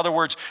influence. In other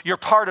words, you're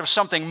part of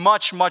something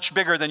much, much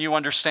bigger than you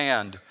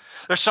understand.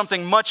 There's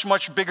something much,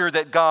 much bigger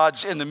that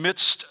God's in the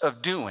midst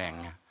of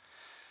doing.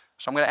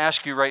 So I'm going to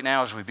ask you right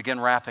now as we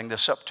begin wrapping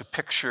this up to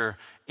picture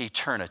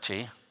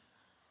eternity.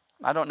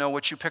 I don't know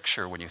what you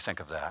picture when you think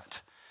of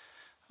that,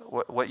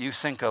 what you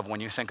think of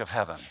when you think of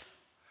heaven.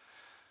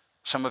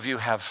 Some of you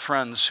have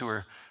friends who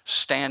are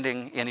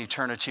standing in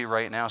eternity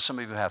right now. Some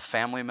of you have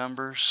family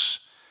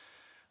members.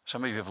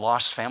 Some of you have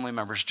lost family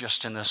members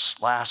just in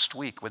this last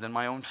week within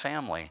my own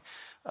family.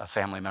 A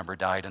family member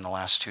died in the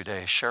last 2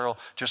 days. Cheryl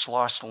just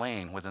lost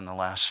Lane within the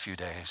last few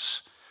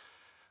days.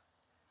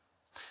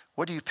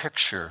 What do you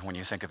picture when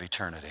you think of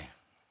eternity?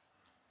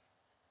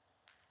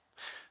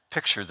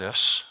 Picture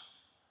this.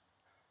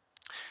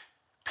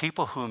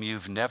 People whom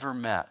you've never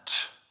met,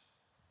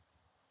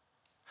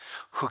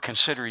 who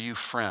consider you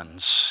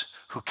friends,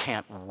 who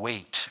can't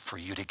wait for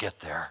you to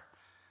get there.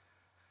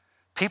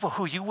 People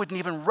who you wouldn't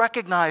even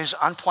recognize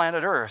on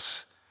planet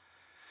Earth.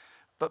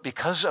 But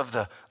because of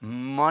the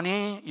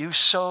money you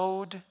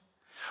sowed,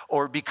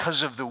 or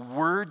because of the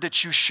word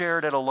that you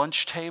shared at a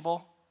lunch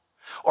table,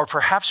 or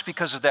perhaps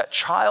because of that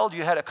child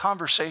you had a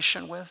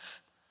conversation with,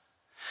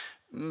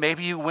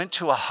 maybe you went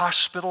to a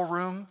hospital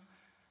room,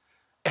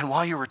 and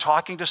while you were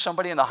talking to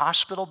somebody in the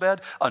hospital bed,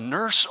 a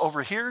nurse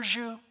overhears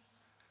you.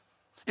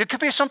 It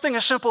could be something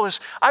as simple as,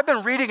 I've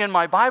been reading in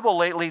my Bible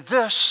lately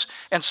this,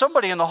 and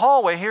somebody in the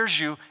hallway hears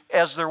you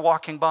as they're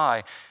walking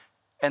by,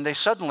 and they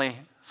suddenly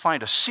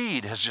find a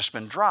seed has just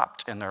been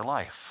dropped in their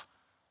life.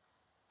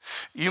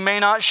 You may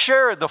not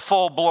share the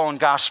full-blown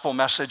gospel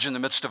message in the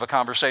midst of a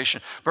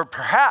conversation, but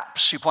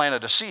perhaps you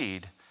planted a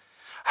seed.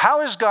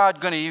 How is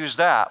God going to use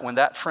that when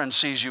that friend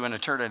sees you in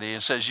eternity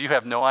and says, you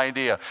have no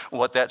idea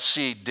what that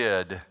seed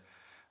did?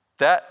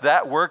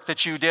 That work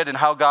that you did and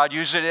how God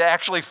used it, it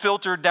actually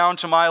filtered down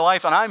to my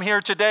life. And I'm here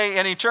today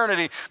in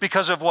eternity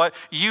because of what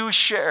you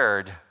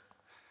shared.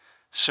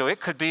 So it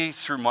could be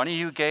through money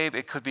you gave.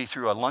 It could be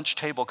through a lunch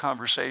table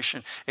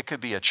conversation. It could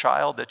be a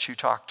child that you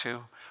talked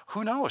to.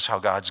 Who knows how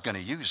God's going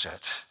to use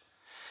it?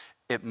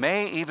 It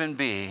may even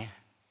be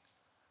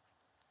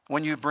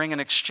when you bring an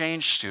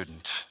exchange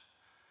student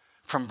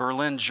from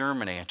Berlin,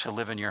 Germany to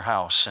live in your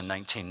house in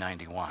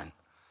 1991.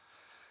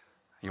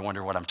 You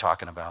wonder what I'm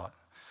talking about.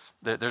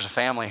 There's a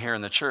family here in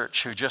the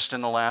church who just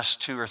in the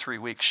last 2 or 3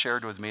 weeks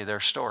shared with me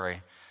their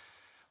story,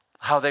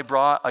 how they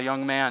brought a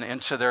young man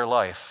into their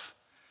life.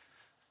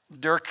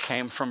 Dirk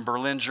came from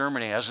Berlin,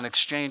 Germany as an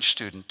exchange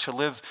student to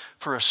live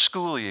for a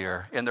school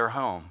year in their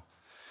home.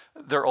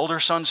 Their older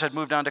sons had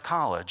moved on to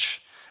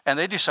college, and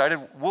they decided,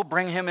 we'll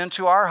bring him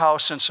into our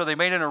house. And so they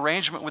made an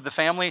arrangement with the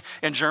family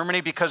in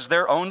Germany because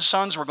their own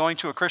sons were going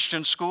to a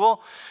Christian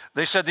school.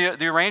 They said,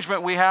 the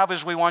arrangement we have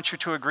is we want you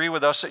to agree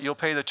with us that you'll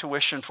pay the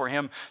tuition for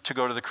him to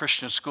go to the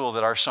Christian school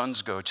that our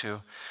sons go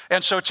to.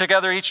 And so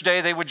together each day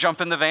they would jump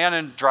in the van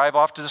and drive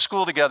off to the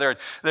school together.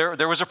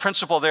 There was a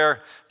principal there,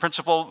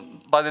 principal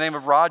by the name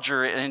of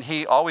Roger, and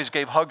he always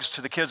gave hugs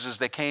to the kids as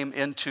they came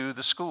into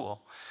the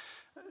school.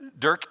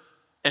 Dirk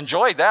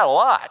enjoyed that a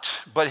lot,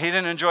 but he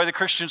didn't enjoy the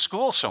Christian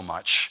school so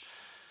much.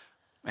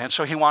 And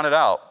so he wanted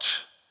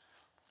out.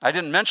 I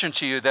didn't mention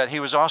to you that he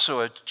was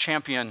also a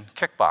champion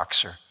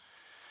kickboxer.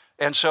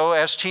 And so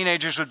as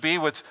teenagers would be,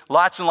 with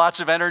lots and lots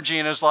of energy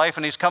in his life,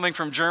 and he's coming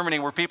from Germany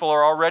where people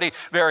are already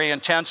very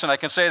intense, and I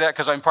can say that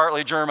because I'm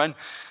partly German.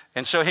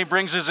 And so he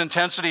brings his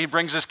intensity, he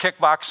brings his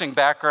kickboxing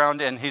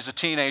background, and he's a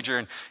teenager,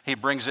 and he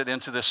brings it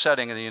into this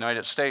setting in the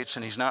United States,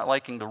 and he's not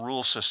liking the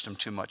rule system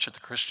too much at the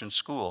Christian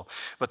school.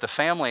 But the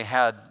family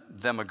had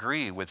them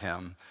agree with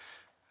him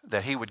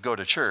that he would go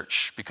to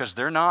church because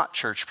they're not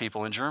church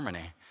people in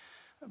Germany.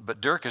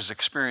 But Dirk is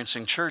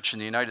experiencing church in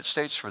the United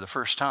States for the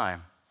first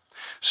time.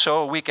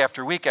 So week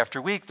after week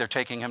after week, they're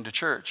taking him to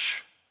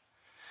church.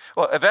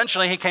 Well,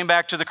 eventually he came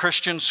back to the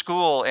Christian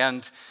school,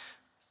 and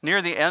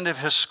near the end of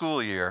his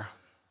school year,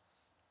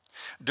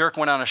 Dirk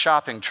went on a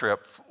shopping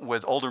trip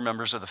with older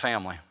members of the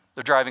family.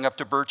 They're driving up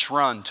to Birch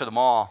Run to the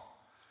mall.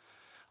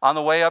 On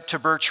the way up to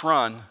Birch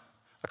Run,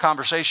 a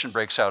conversation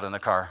breaks out in the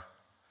car.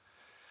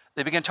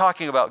 They begin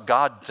talking about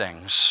God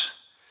things.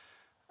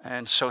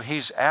 And so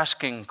he's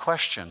asking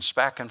questions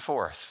back and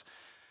forth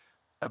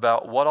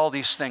about what all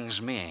these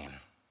things mean.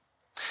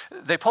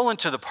 They pull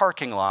into the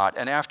parking lot,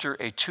 and after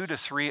a 2 to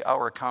 3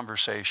 hour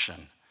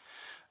conversation,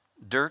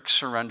 Dirk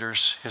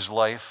surrenders his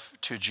life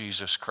to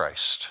Jesus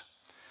Christ.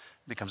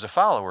 Becomes a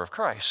follower of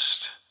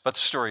Christ. But the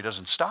story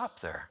doesn't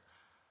stop there.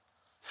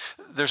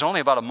 There's only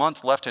about a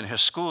month left in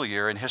his school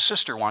year, and his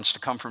sister wants to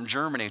come from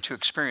Germany to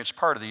experience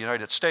part of the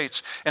United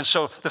States. And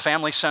so the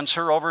family sends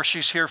her over.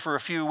 She's here for a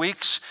few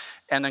weeks,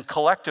 and then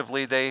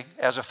collectively they,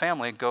 as a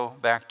family, go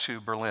back to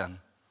Berlin.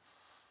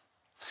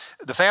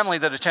 The family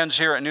that attends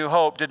here at New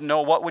Hope didn't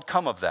know what would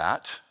come of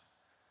that,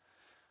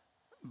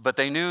 but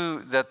they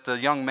knew that the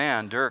young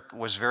man, Dirk,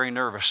 was very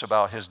nervous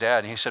about his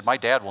dad, and he said, my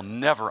dad will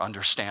never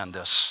understand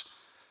this.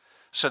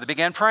 So they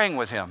began praying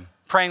with him,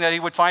 praying that he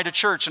would find a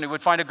church and he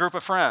would find a group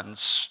of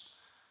friends.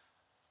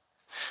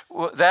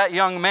 Well, that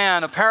young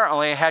man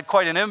apparently had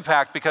quite an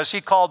impact because he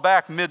called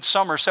back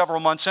midsummer, several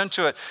months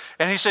into it,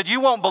 and he said,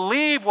 you won't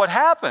believe what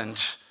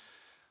happened.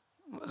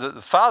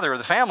 The father of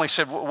the family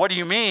said, what do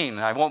you mean?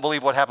 I won't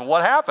believe what happened.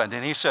 What happened?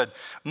 And he said,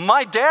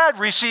 my dad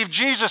received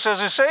Jesus as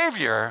his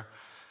Savior.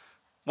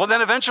 Well, then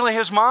eventually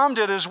his mom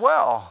did as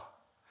well.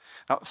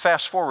 Now,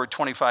 fast forward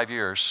 25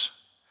 years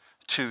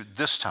to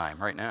this time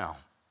right now.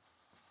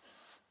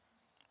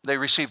 They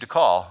received a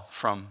call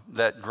from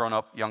that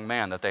grown-up young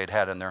man that they had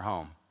had in their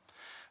home.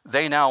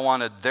 They now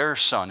wanted their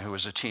son, who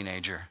was a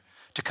teenager,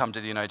 to come to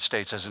the United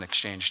States as an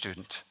exchange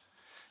student.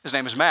 His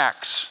name is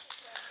Max.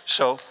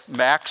 So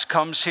Max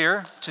comes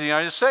here to the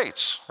United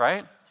States,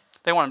 right?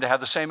 They want him to have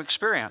the same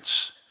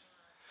experience.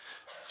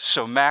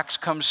 So Max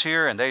comes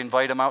here, and they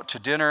invite him out to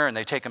dinner, and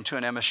they take him to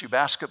an MSU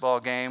basketball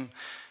game,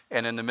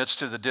 and in the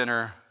midst of the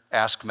dinner,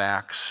 ask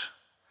Max,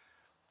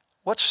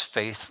 what's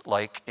faith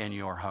like in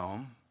your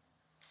home?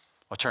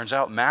 Well, it turns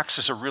out Max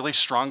is a really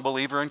strong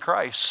believer in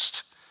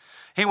Christ.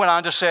 He went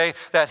on to say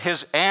that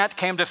his aunt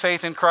came to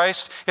faith in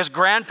Christ. His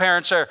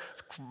grandparents are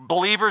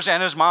believers,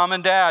 and his mom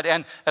and dad.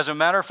 And as a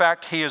matter of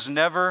fact, he has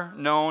never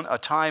known a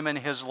time in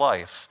his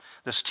life,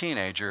 this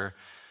teenager,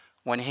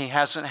 when he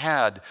hasn't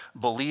had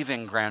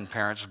believing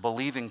grandparents,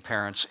 believing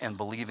parents, and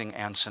believing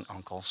aunts and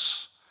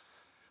uncles.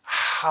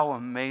 How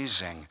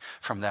amazing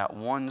from that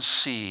one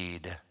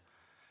seed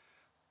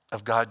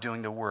of God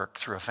doing the work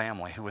through a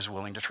family who was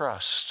willing to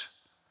trust.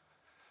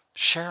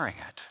 Sharing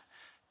it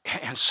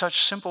in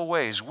such simple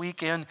ways,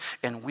 week in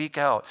and week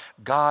out.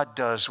 God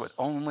does what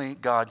only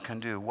God can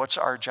do. What's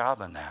our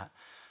job in that?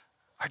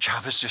 Our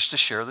job is just to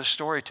share the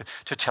story,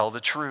 to tell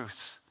the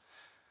truth.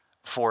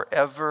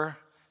 Forever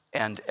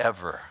and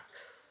ever,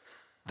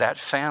 that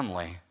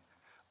family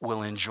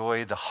will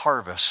enjoy the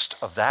harvest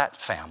of that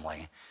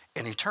family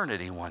in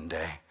eternity one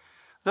day.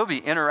 They'll be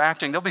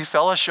interacting, they'll be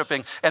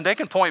fellowshipping, and they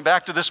can point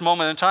back to this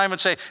moment in time and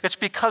say, it's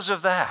because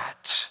of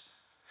that.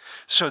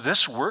 So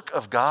this work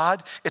of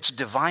God, it's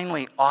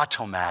divinely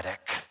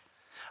automatic.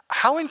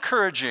 How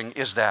encouraging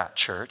is that,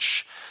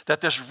 church? That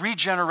this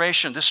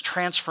regeneration, this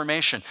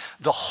transformation,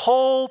 the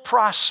whole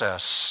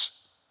process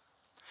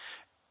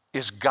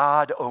is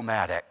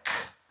God-o-matic.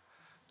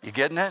 You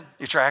getting it?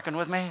 You tracking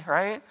with me,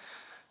 right?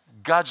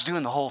 God's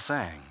doing the whole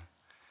thing.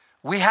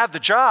 We have the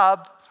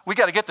job. We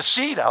got to get the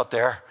seed out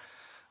there.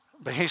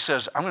 But he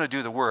says, I'm going to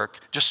do the work.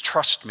 Just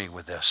trust me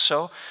with this.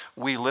 So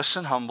we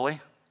listen humbly,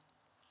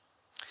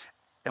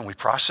 and we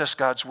process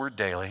God's word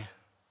daily.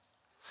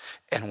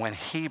 And when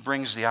he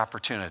brings the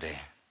opportunity,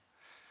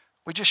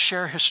 we just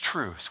share his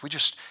truth. We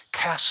just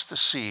cast the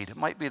seed. It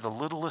might be the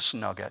littlest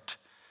nugget.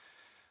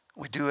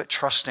 We do it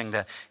trusting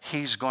that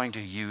he's going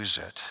to use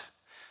it.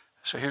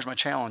 So here's my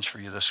challenge for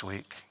you this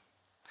week.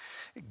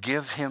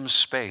 Give him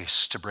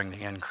space to bring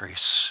the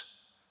increase.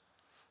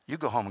 You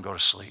go home and go to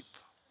sleep,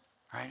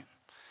 right?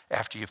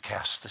 After you've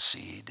cast the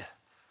seed.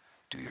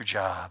 Do your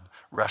job.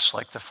 Rest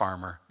like the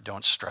farmer.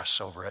 Don't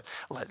stress over it.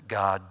 Let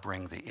God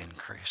bring the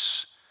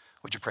increase.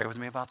 Would you pray with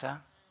me about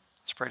that?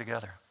 Let's pray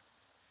together.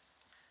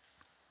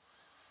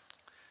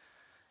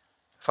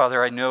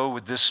 Father, I know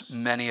with this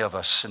many of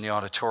us in the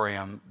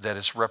auditorium that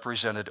it's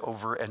represented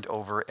over and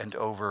over and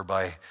over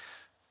by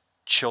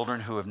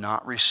children who have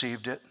not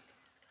received it,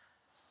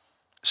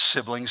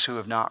 siblings who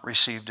have not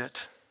received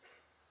it,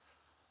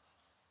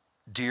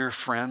 dear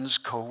friends,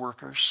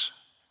 co-workers,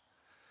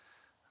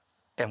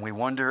 and we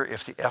wonder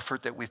if the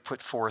effort that we've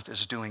put forth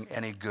is doing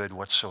any good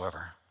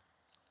whatsoever.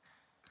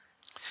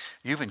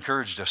 You've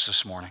encouraged us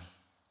this morning.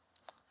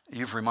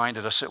 You've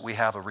reminded us that we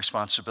have a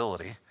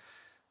responsibility,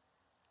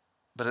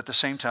 but at the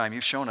same time,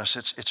 you've shown us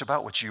it's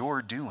about what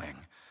you're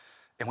doing,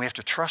 and we have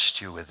to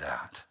trust you with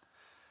that.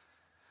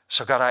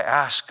 So God, I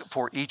ask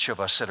for each of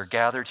us that are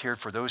gathered here,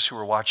 for those who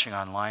are watching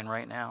online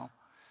right now,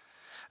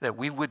 that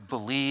we would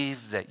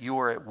believe that you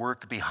are at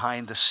work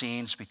behind the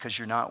scenes because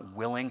you're not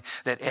willing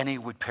that any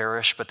would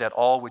perish, but that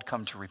all would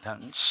come to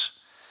repentance.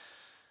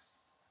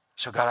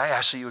 So God, I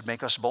ask that you would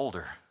make us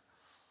bolder.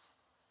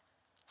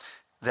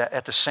 That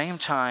at the same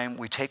time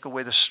we take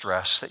away the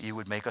stress, that you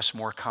would make us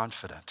more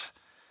confident.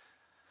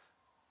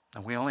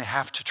 And we only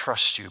have to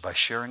trust you by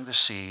sharing the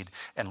seed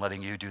and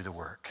letting you do the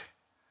work.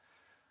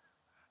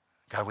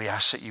 God, we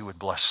ask that you would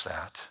bless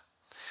that.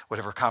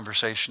 Whatever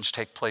conversations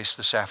take place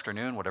this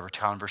afternoon, whatever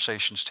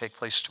conversations take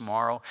place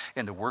tomorrow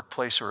in the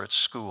workplace or at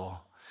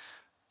school,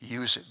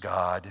 use it,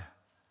 God.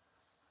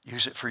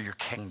 Use it for your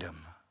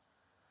kingdom.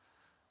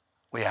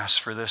 We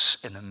ask for this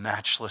in the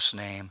matchless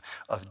name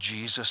of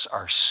Jesus,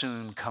 our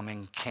soon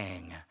coming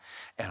King.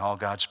 And all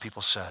God's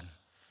people said,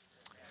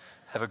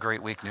 have a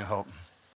great week, New Hope.